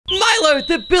Milo,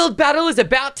 the build battle is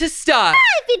about to start.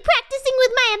 I've been practicing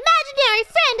with my imaginary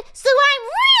friend, so I'm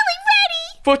really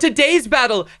ready. For today's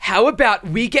battle, how about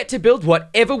we get to build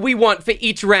whatever we want for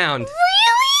each round?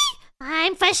 Really?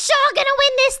 I'm for sure gonna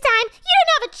win this time. You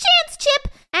don't have a chance,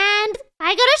 Chip. And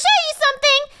I gotta show you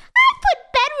something. I put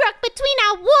bedrock between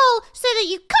our wall so that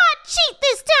you can't cheat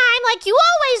this time like you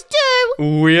always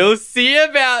do. We'll see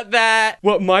about that.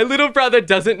 What my little brother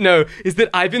doesn't know is that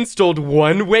I've installed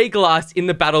one-way glass in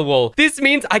the battle wall. This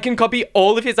means I can copy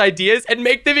all of his ideas and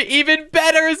make them even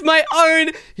better as my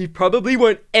own. He probably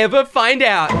won't ever find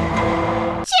out. Chip,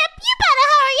 you better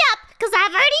hurry up, because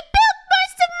I've already built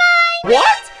most of mine.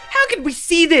 What? How could we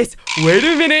see this? Wait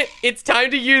a minute. It's time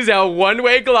to use our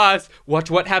one-way glass. Watch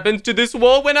what happens to this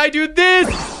wall when I do this.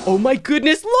 Oh my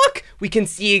goodness, look. We can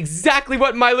see exactly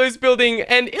what Milo's building,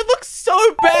 and it looks so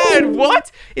bad.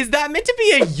 What? Is that meant to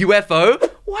be a UFO?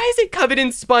 Why is it covered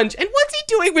in sponge? And what's he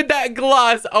doing with that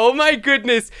glass? Oh my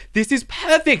goodness. This is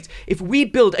perfect. If we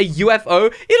build a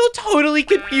UFO, it'll totally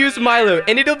confuse Milo,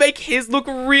 and it'll make his look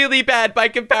really bad by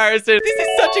comparison. This is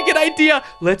such a good idea.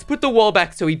 Let's put the wall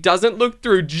back so he doesn't look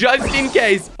through just in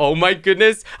case. Oh my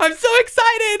goodness. I'm so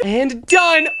excited. And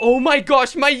done. Oh my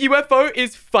gosh. My UFO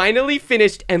is finally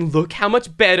finished, and look how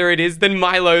much better it is than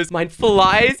Milo's. Mine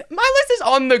flies. Milo's is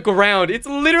on the ground. It's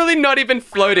literally not even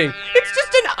floating. It's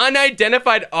just an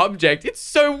unidentified object. It's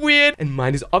so weird. And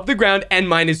mine is off the ground, and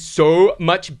mine is so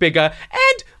much bigger.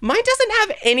 And mine doesn't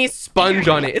have any sponge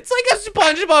on it. It's like a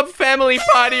SpongeBob family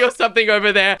party or something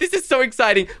over there. This is so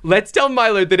exciting. Let's tell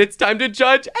Milo that it's time to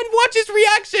judge and watch his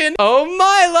reaction. Oh,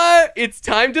 Milo, it's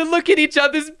time to look at each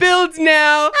other's builds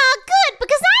now. Oh, good,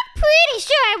 because I'm pretty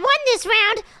sure I won this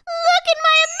round. Look at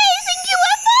my amazing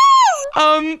UFO!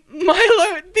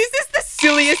 Milo, this is the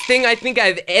silliest thing I think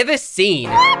I've ever seen.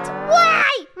 What? Why?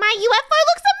 My UFO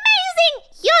looks amazing!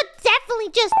 You're definitely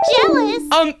just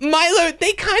jealous. Milo,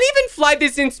 they can't even fly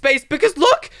this in space because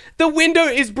look, the window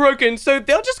is broken, so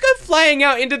they'll just go flying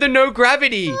out into the no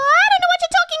gravity. I don't know what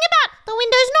you're talking about. The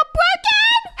window's not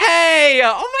broken. Hey,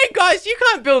 oh my gosh, you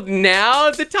can't build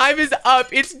now. The time is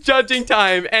up. It's judging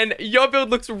time, and your build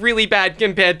looks really bad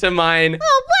compared to mine.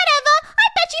 Oh, whatever. I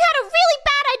bet you had a really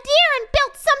bad idea and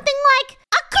built something like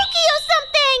a cookie or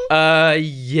something.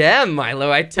 Yeah,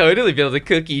 Milo, I totally built a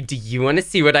cookie. Do you want to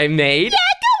see what I made?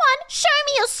 Yeah, go on. Show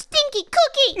me your stinky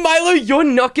cookie. Milo, you're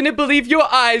not gonna believe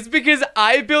your eyes because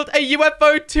I built a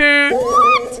UFO too.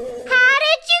 What? How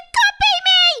did you copy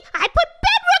me? I put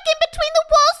bedrock in between the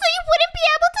walls so you wouldn't be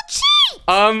able to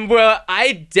cheat. Well,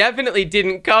 I definitely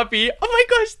didn't copy. Oh my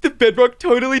gosh, the bedrock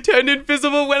totally turned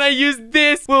invisible when I used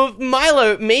this. Well,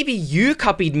 Milo, maybe you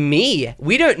copied me.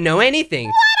 We don't know anything.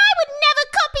 What? I would never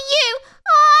copy you.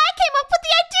 Oh, I came up with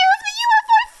the idea of the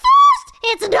UFO first.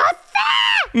 It's not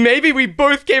fair. Maybe we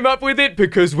both came up with it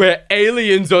because we're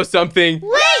aliens or something. Wait,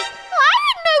 I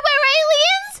didn't know we're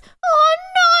aliens. Oh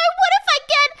no, what if I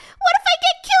get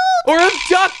killed? Or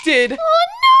abducted. Oh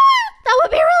no, that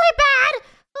would be really bad.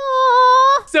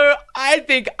 Oh. So I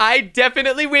think I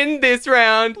definitely win this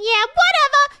round. Yeah,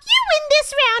 whatever. You win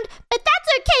this round, but that's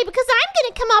okay because I'm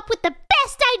gonna come up with the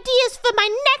best ideas for my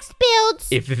next builds.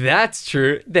 If that's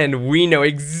true, then we know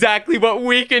exactly what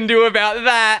we can do about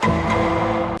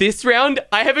that. This round,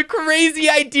 I have a crazy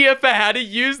idea for how to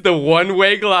use the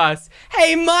one-way glass.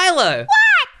 Hey, Milo!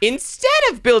 What? Instead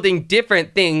of building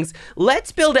different things,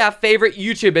 let's build our favorite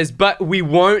YouTubers, but we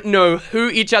won't know who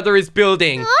each other is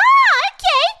building. Oh,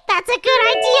 okay. That's a good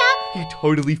idea. He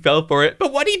totally fell for it,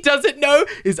 but what he doesn't know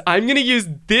is I'm gonna use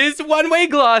this one-way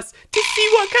glass to see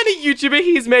what kind of YouTuber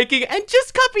he's making and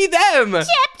just copy them. Chip,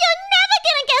 you're never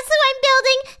gonna guess who I'm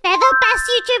building. They're the best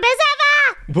YouTubers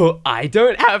ever. Well, I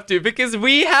don't have to because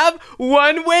we have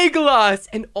one-way glass.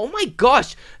 And oh my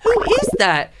gosh, who is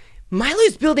that?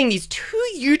 Milo's building these two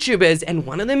YouTubers, and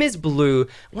one of them is blue,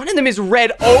 one of them is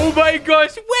red. Oh my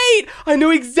gosh, wait! I know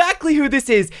exactly who this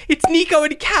is. It's Nico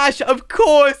and Cash, of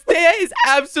course. They're his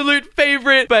absolute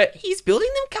favorite. But he's building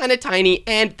them kind of tiny,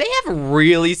 and they have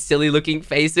really silly looking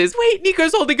faces. Wait,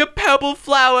 Nico's holding a purple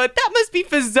flower. That must be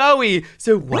for Zoe.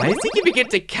 So why is he giving it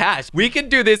to Cash? We can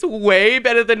do this way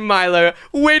better than Milo.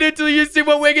 Wait until you see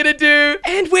what we're gonna do.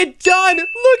 And we're done.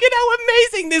 Look at how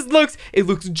amazing this looks. It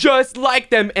looks just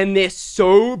like them, and they're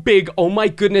so big. Oh my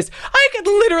goodness. I could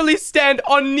literally stand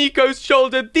on Nico's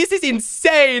shoulder. This is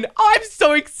insane. I'm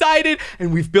so excited.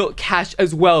 And we've built Cash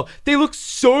as well. They look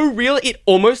so real. It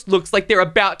almost looks like they're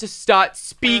about to start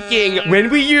speaking.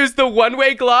 When we use the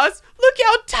one-way glass, look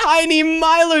how tiny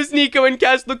Milo's Nico and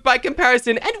Cash look by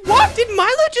comparison. And what? Did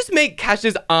Milo just make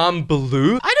Cash's arm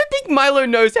blue? I don't think Milo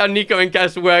knows how Nico and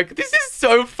Cash work. This is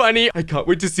so funny. I can't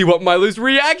wait to see what Milo's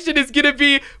reaction is gonna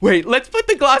be. Wait, let's put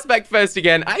the glass back first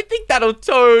again. I think that'll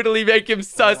totally make him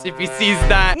sus if he sees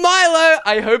that. Milo,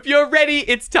 I hope you're ready.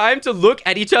 It's time to look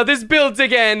at each other's builds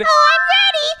again. Oh, I'm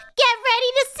ready. Get ready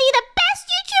to see the best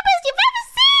YouTubers you've ever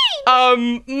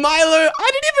seen. Milo,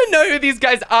 I didn't even know who these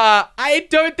guys are. I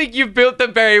don't think you've built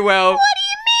them very well. What do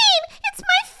you mean? It's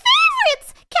my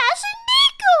favorites, Cash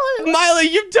and Nico. Milo,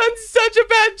 you've done such a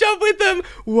bad job with them.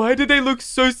 Why do they look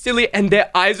so silly? And their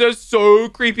eyes are so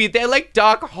creepy. They're like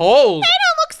dark holes. They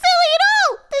don't look silly at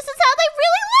all. This is how they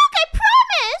really look, I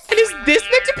promise. And is this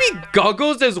meant to be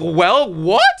goggles as well?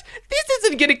 What? This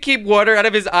isn't gonna keep water out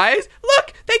of his eyes.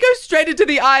 Look, they go straight into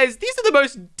the eyes. These are the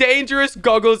most dangerous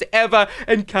goggles ever.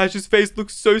 And Cash's face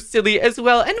looks so silly as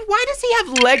well. And why does he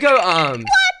have Lego arms?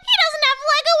 What? He doesn't have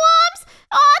Lego arms?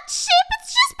 Aw, Chip,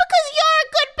 it's just because you're a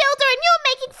good builder and you're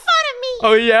making fun of me.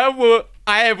 Oh yeah? Well,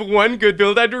 I have one good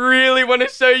build I'd really want to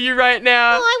show you right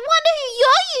now. Oh, I wonder who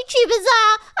your YouTubers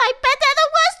are. I bet they're the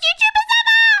worst YouTubers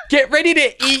ever. Get ready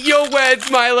to eat your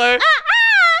words, Milo.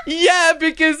 Yeah,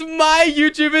 because my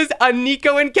YouTubers are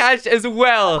Nico and Cash as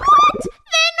well. What?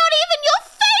 They're not even your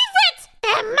favorites.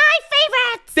 They're my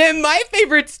favorites. They're my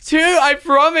favorites too, I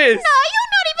promise. No,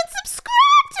 you're not even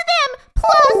subscribed to them.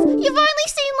 Plus, you've only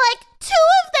seen like 2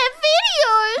 of their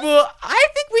videos. Well, I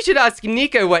think we should ask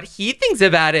Nico what he thinks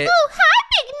about it. Oh, hi,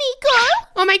 Big Nico.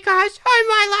 Oh my gosh, hi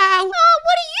Milo. Oh,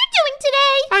 what are you doing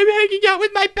today? I'm hanging out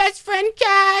with my best friend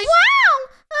Cash.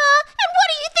 Wow. And what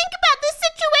do you think about this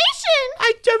situation? I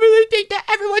definitely think that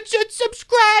everyone should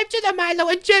subscribe to the Milo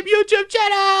and Chip YouTube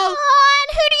channel. And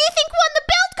who do you think won the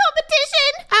build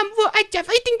competition? Well, I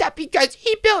definitely think that because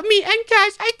he built me and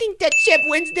Cash, I think that Chip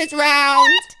wins this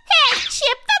round. What? Hey,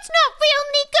 Chip, that's not real,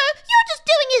 Nico. You're just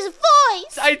doing his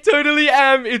voice. I totally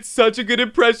am. It's such a good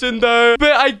impression, though.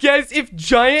 But I guess if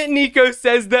Giant Nico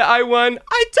says that I won,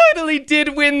 I totally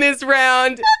did win this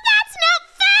round. Well, that's not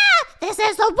fair. This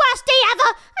is the worst day ever.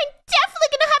 I'm definitely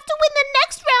gonna have to win the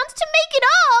next rounds to make it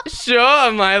up.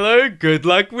 Sure, Milo. Good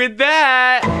luck with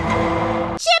that.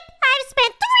 Chip, I've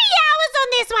spent 3 hours on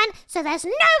this one, so there's no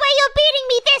way you're beating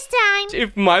me this time.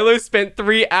 If Milo spent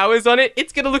 3 hours on it,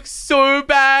 it's gonna look so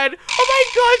bad. Oh my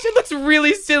gosh, it looks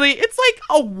really silly. It's like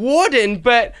a warden,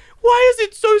 but why is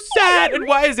it so sad? And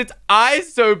why is its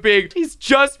eyes so big? He's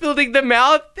just building the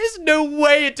mouth? There's no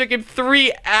way it took him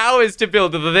 3 hours to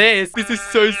build this. This is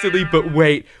so silly, but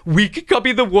wait. We could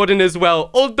copy the warden as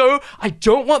well. Although, I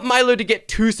don't want Milo to get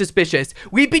too suspicious.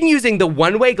 We've been using the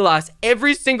one-way glass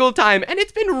every single time, and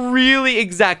it's been really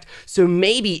exact. So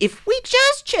maybe if we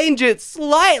just change it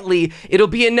slightly, it'll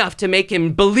be enough to make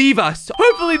him believe us.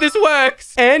 Hopefully this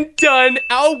works. And done.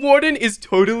 Our warden is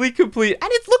totally complete, and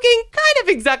it's looking kind of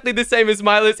exactly the same as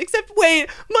Milo's, except wait,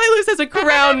 Milo's has a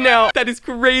crown now. That is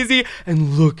crazy.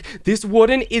 And look, this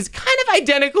warden is kind of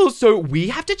identical, so we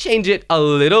have to change it a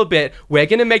little bit. We're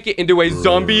gonna make it into a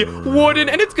zombie warden,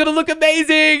 and it's gonna look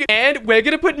amazing. And we're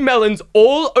gonna put melons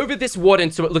all over this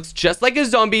warden so it looks just like a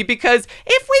zombie, because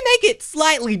if we make it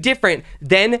slightly different,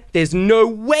 then there's no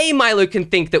way Milo can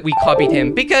think that we copied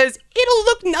him, because it'll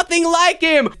look nothing like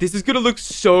him. This is gonna look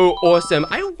so awesome.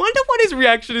 I wonder what his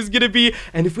reaction is gonna be.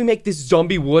 And if we make this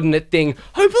zombie warden a thing,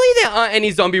 hopefully there aren't any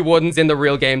zombie wardens in the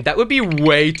real game. That would be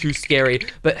way too scary.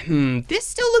 But this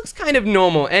still looks kind of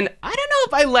normal, and I don't know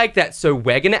if I like that. So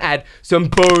we're gonna add some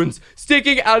bones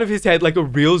sticking out of his head like a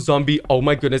real zombie. Oh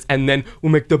my goodness. And then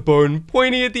we'll make the bone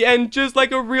pointy at the end just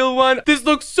like a real one. This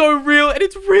looks so real, and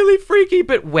it's really freaky.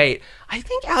 But wait, I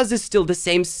think ours is still the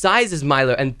same size as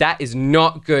Milo, and that is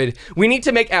not good. We need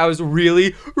to make ours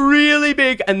really, really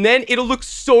big, and then it'll look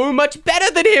so much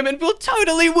better than him, and we'll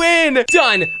totally win.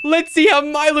 Done. Let's see how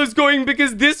Milo's going,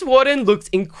 because this warden looks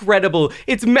incredible.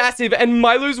 It's massive, and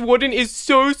Milo's warden is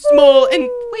so small. And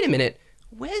wait a minute.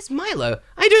 Where's Milo?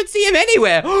 I don't see him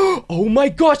anywhere. Oh my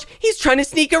gosh, he's trying to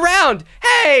sneak around.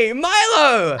 Hey,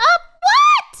 Milo!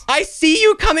 What? I see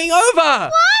you coming over. What? How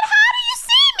do you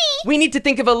see me? We need to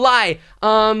think of a lie.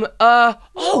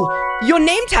 Oh, your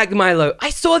name tag, Milo. I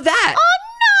saw that. Oh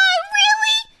no,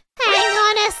 really? Hang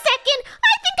on a second.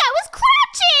 I think I was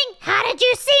crouching. How did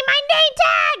you see my name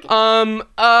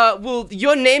tag? Well,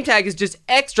 your name tag is just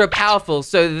extra powerful,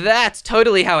 so that's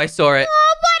totally how I saw it.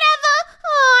 Oh, whatever.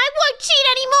 Oh, I won't cheat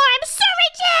anymore. I'm sorry,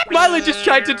 Chip. Milo just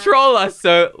tried to troll us,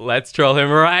 so let's troll him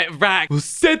right back. We'll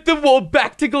set the wall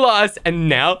back to glass, and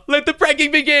now let the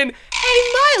pranking begin.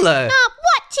 Hey, Milo.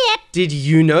 What, Chip? Did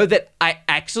you know that I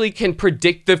actually can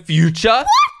predict the future?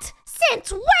 What?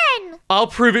 Since when? I'll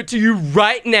prove it to you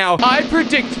right now. I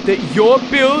predict that your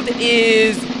build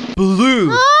is blue.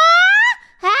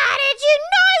 How did you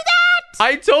know that?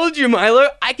 I told you, Milo,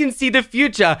 I can see the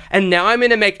future. And now I'm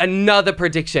gonna make another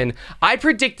prediction. I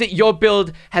predict that your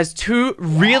build has 2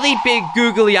 really big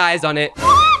googly eyes on it.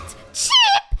 What?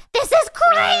 Chip,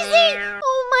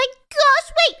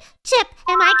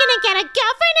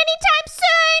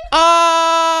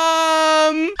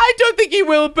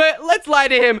 lie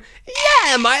to him.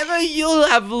 Yeah, Milo, you'll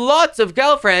have lots of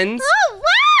girlfriends. Oh,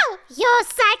 wow! Your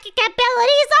psychic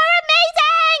abilities are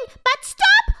amazing! But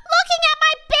stop looking at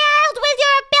my build with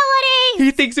your abilities!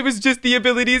 He thinks it was just the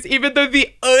abilities, even though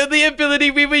the only ability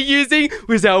we were using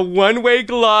was our one-way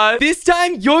glass. This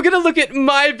time, you're gonna look at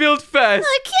my build first.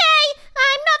 Okay,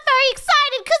 I'm not very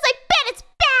excited because I bet it's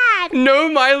bad. No,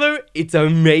 Milo, it's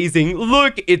amazing.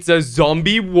 Look, it's a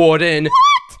zombie warden.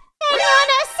 What? Hang on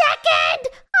a second.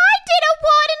 I did a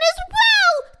warden as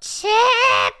well.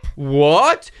 Chip.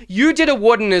 What? You did a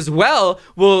warden as well?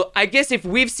 Well, I guess if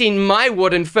we've seen my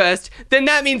warden first, then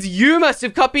that means you must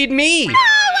have copied me. No,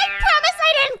 I promise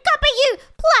I didn't copy you.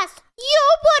 Plus,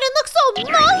 your warden looks so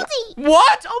moldy.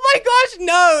 What? Oh my gosh,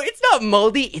 no, it's not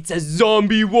moldy. It's a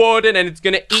zombie warden and it's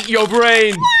gonna eat your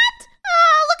brain. What?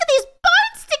 Oh, look at these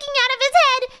bones sticking out of his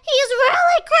head. He's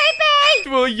really creepy.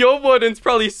 Well, your warden's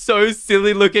probably so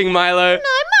silly looking, Milo. No,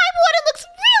 my warden looks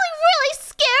really, really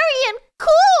scary and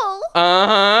cool.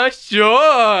 Uh-huh,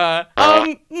 sure.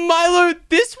 Milo,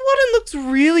 this warden looks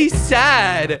really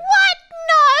sad. What?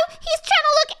 No, he's trying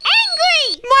to look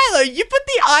angry. Milo, you put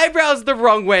the eyebrows the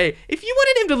wrong way. If you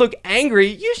wanted him to look angry,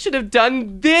 you should have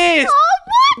done this. Oh,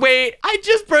 what? Wait, I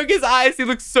just broke his eyes. He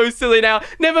looks so silly now.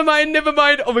 Never mind, never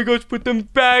mind. Oh my gosh, put them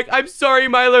back. I'm sorry,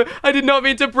 Milo. I did not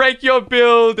mean to break your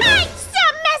build. Hey,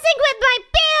 stop messing with my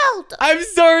build. I'm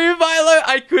sorry, Milo.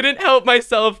 I couldn't help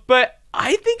myself, but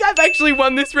I think I've actually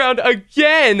won this round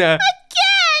again. Again?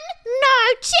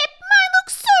 No, Chip, mine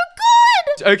looks so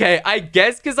good. Okay, I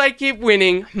guess because I keep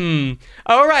winning.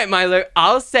 All right, Milo,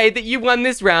 I'll say that you won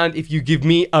this round if you give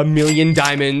me 1,000,000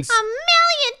 diamonds.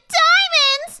 1,000,000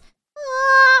 diamonds?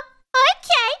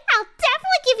 Okay, I'll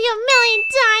definitely give you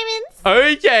 1,000,000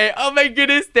 diamonds. Okay, oh my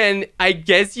goodness, then I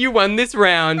guess you won this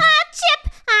round. Chip,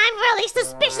 I'm really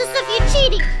suspicious of you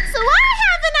cheating, so I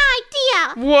have an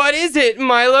idea. What is it,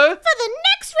 Milo? For the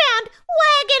next round,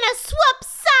 we're gonna swap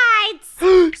sides.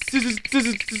 Swap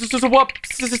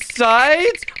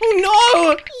sides? Oh no!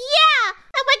 Yeah,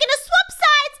 and we're gonna swap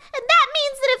sides, and that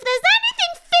means that if there's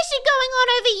anything fishy going on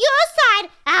over your side,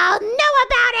 I'll know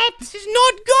about it. This is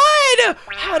not good!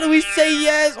 How do we say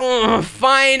yes? Oh,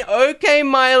 fine, okay,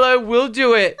 Milo, we'll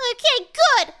do it. Okay,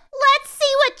 good. Let's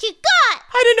see what you got.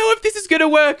 I don't know if this is gonna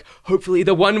work. Hopefully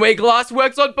the one-way glass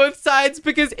works on both sides,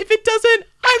 because if it doesn't,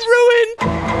 I'm ruined.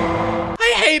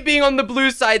 I hate being on the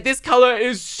blue side. This color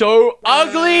is so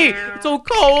ugly. It's all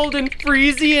cold and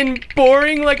freezy and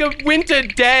boring like a winter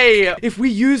day. If we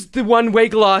use the one-way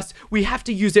glass, we have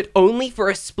to use it only for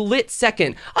a split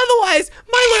second. Otherwise,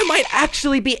 Milo might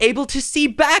actually be able to see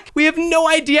back. We have no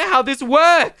idea how this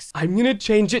works. I'm gonna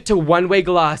change it to one-way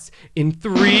glass in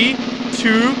 3,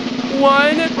 2,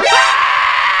 1.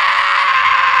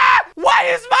 Ah! Why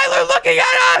is Milo looking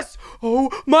at us?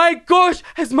 Oh my gosh,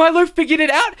 has Milo figured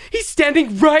it out? He's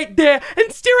standing right there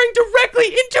and staring directly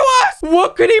into us.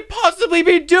 What could he possibly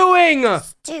be doing?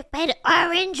 Stupid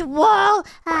orange wall.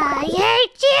 I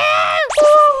hate you.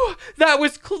 Oh, that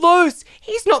was close.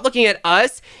 He's not looking at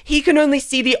us. He can only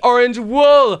see the orange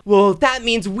wool. Well, that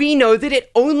means we know that it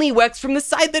only works from the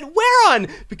side that we're on.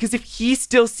 Because if he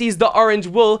still sees the orange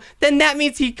wool, then that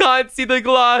means he can't see the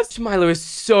glass. Milo is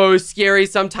so scary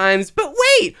sometimes. But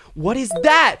wait, what is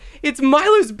that? It's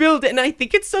Milo's build, and I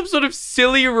think it's some sort of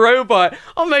silly robot.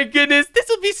 Oh my goodness, this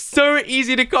will be so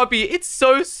easy to copy. It's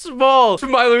so small.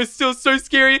 Milo is still so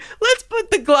scary. Let's put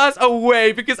the glass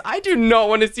away because I do not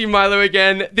want to see Milo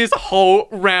again this whole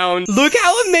round. Look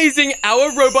how amazing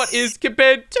our robot is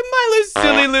compared to Milo's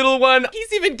silly little one.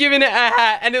 He's even given it a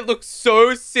hat, and it looks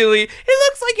so silly. It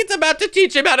looks like it's about to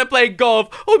teach him how to play golf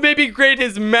or maybe grade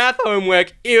his math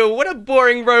homework. Ew, what a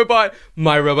boring robot.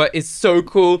 My robot is so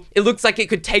cool. It looks like it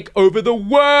could take over the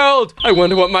world. I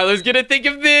wonder what Milo's gonna think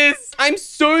of this. I'm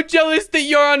so jealous that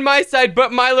you're on my side,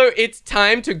 but Milo, it's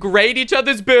time to grade each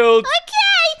other's builds.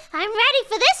 Okay, I'm ready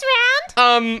for this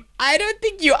round. I don't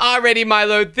think you are ready,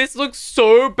 Milo. This looks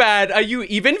so bad. Are you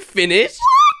even finished?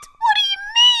 What? What do you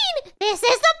mean? This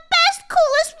is the best,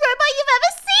 coolest robot you've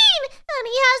ever seen. And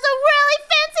he has a really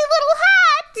fancy little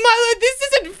hat. Milo, this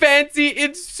isn't fancy.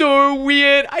 It's so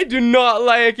weird. I do not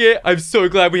like it. I'm so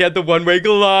glad we had the one-way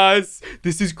glass.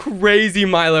 This is crazy,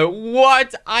 Milo.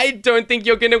 What? I don't think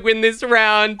you're gonna win this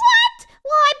round. What?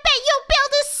 Well, I bet your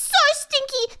build is so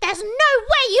stinky. There's no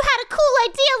way you had a cool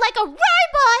idea like a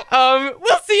robot.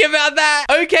 We'll see about that.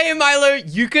 Okay, Milo,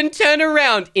 you can turn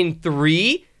around in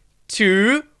 3,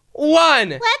 2, 1.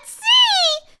 Let's see.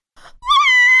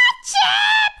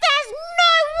 Chip, there's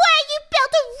no way you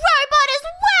built a robot as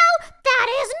well. That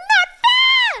is not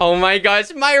fair. Oh my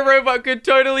gosh, my robot could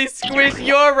totally squish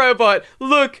your robot.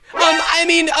 Look,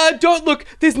 don't look.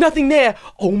 There's nothing there.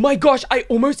 Oh my gosh, I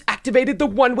almost activated the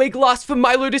one-way glass for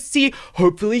Milo to see.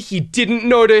 Hopefully he didn't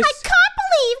notice. I can't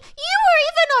believe you were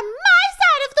even on my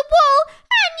side of the wall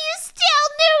and you still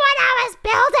knew what I was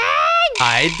building.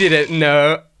 I didn't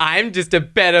know. I'm just a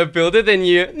better builder than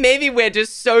you. Maybe we're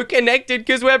just so connected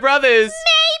because we're brothers.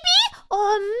 Maybe,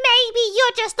 or maybe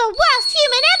you're just the worst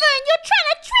human ever and you're trying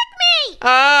to trick me.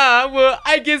 Well,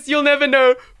 I guess you'll never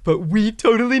know. But we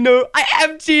totally know I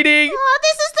am cheating. Oh,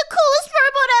 this is the coolest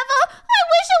robot ever. I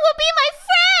wish it would be my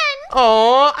friend.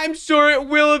 Oh, I'm sure it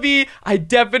will be. I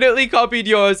definitely copied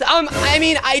yours.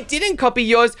 I didn't copy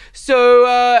yours,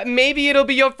 so maybe it'll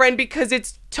be your friend because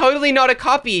it's totally not a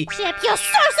copy. Chip, you're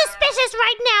so suspicious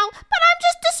right now, but I'm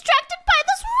just distracted by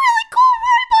this really cool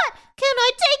robot. Can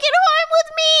I take it home with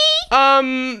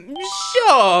me?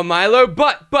 Sure, Milo,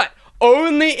 but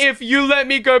only if you let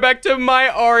me go back to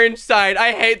my orange side.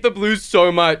 I hate the blue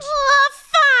so much.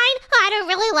 Fine. I don't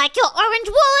really like your orange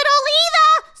wool at all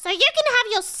either. So you can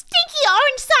have your stinky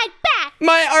orange side back.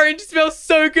 My orange smells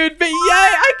so good, but yay,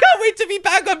 I can't wait to be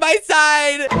back on my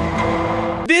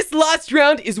side. This last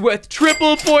round is worth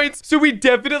triple points, so we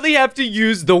definitely have to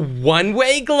use the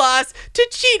one-way glass to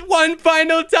cheat one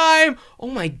final time. Oh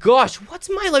my gosh, what's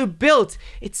Milo built?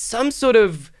 It's some sort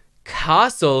of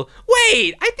castle.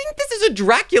 Wait, I think this is a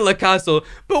Dracula castle.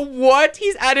 But what?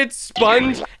 He's added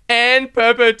sponge and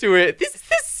purple to it. This is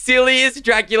the silliest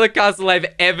Dracula castle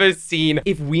I've ever seen.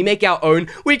 If we make our own,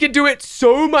 we can do it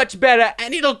so much better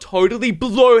and it'll totally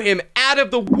blow him out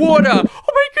of the water.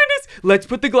 Oh my goodness. Let's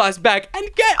put the glass back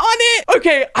and get on it.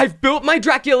 Okay, I've built my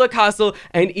Dracula castle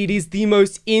and it is the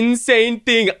most insane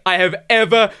thing I have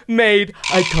ever made.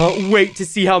 I can't wait to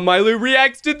see how Milo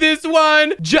reacts to this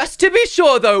one. Just to be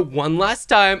sure though, one last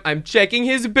time, I'm checking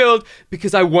his build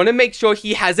because I want to make sure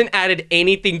he hasn't added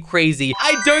anything crazy.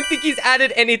 I don't think he's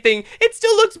added anything. It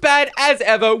still looks bad as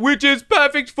ever, which is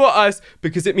perfect for us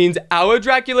because it means our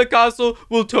Dracula castle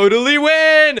will totally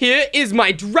win. Here is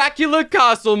my Dracula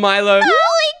castle, Milo.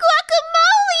 Holy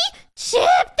guacamole!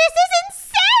 Chip, this is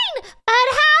insane! But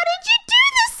how did you do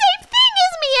the same thing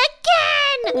as me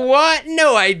again? What?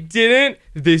 No, I didn't.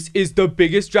 This is the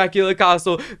biggest Dracula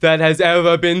castle that has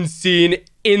ever been seen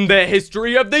in the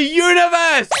history of the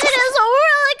universe. It is a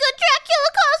really good Dracula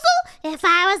castle. If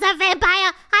I was a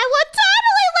vampire, I would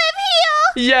totally live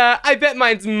here. Yeah, I bet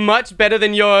mine's much better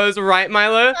than yours, right,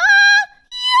 Milo? Yeah,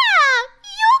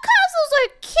 your castle's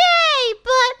okay,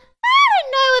 but I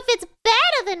don't know if it's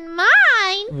better than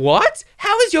mine. What?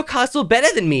 How is your castle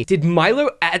better than me? Did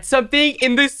Milo add something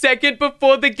in the second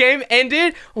before the game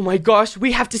ended? Oh my gosh,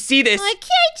 we have to see this. Okay,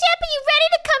 Chip, are you ready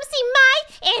to come see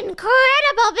my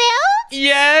incredible build?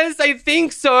 Yes, I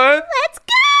think so. Let's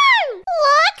go!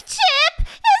 Look, Chip,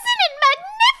 isn't it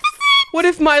magnificent? What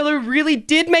if Milo really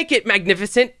did make it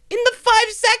magnificent in the 5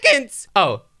 seconds?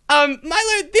 Oh,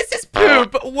 Milo, this is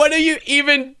poop. What are you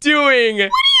even doing?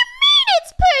 What do you mean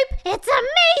it's poop? It's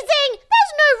amazing!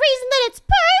 There's no reason that it's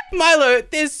poop! Milo,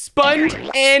 there's sponge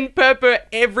and purple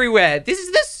everywhere. This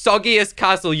is the soggiest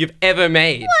castle you've ever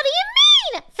made. What do you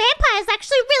mean? Vampires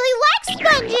actually really like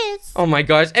sponges! Oh my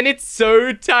gosh, and it's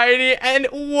so tiny, and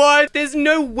what? There's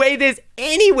no way there's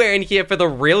anywhere in here for the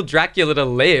real Dracula to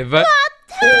live. What?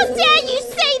 How dare you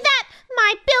say that?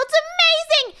 My build's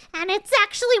amazing, and it's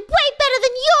actually way better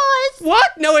than yours!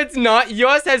 What? No, it's not.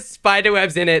 Yours has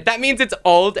spiderwebs in it. That means it's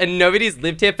old and nobody's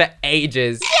lived here for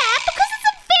ages. Yeah, because it's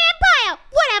a vampire!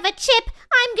 Whatever, Chip.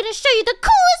 I'm gonna show you the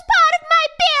coolest part of my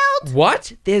build!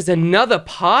 What? There's another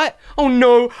part? Oh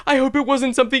no, I hope it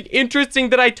wasn't something interesting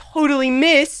that I totally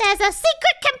missed. There's a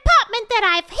secret compartment that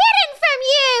I've hidden from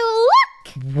you! Look!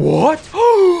 What?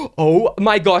 Oh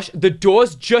my gosh, the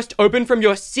doors just opened from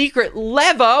your secret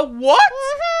lever. What?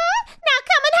 Now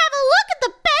come and have a look at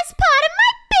the best part of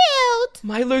my build!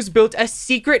 Milo's built a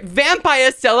secret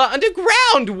vampire cellar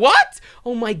underground. What?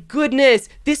 Oh my goodness,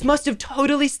 this must have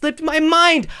totally slipped my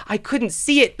mind. I couldn't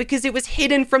see it because it was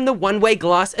hidden from the one-way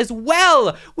glass as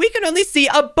well. We can only see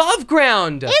above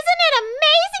ground. Isn't it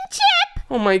amazing, Chip?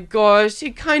 Oh my gosh,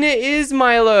 it kinda is,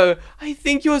 Milo. I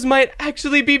think yours might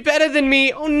actually be better than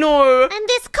me. Oh no. And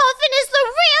this coffin is the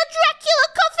real Dracula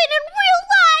coffin in real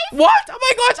life! What? Oh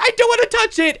my gosh, I don't want to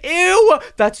touch it. Ew,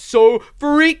 that's so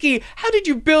freaky. How did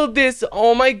you build this?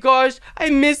 Oh my gosh, I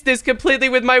missed this completely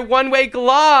with my one-way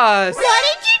glass. What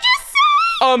did you just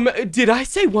say? Did I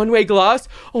say one-way glass?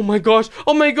 Oh my gosh,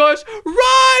 run,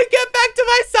 get back to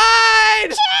my side.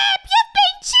 Chip, you've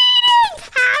been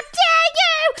cheating! How dare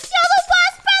you! You're the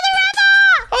worst brother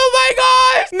ever! Oh my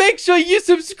gosh! Make sure you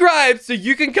subscribe so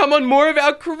you can come on more of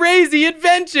our crazy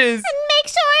adventures. And make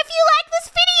sure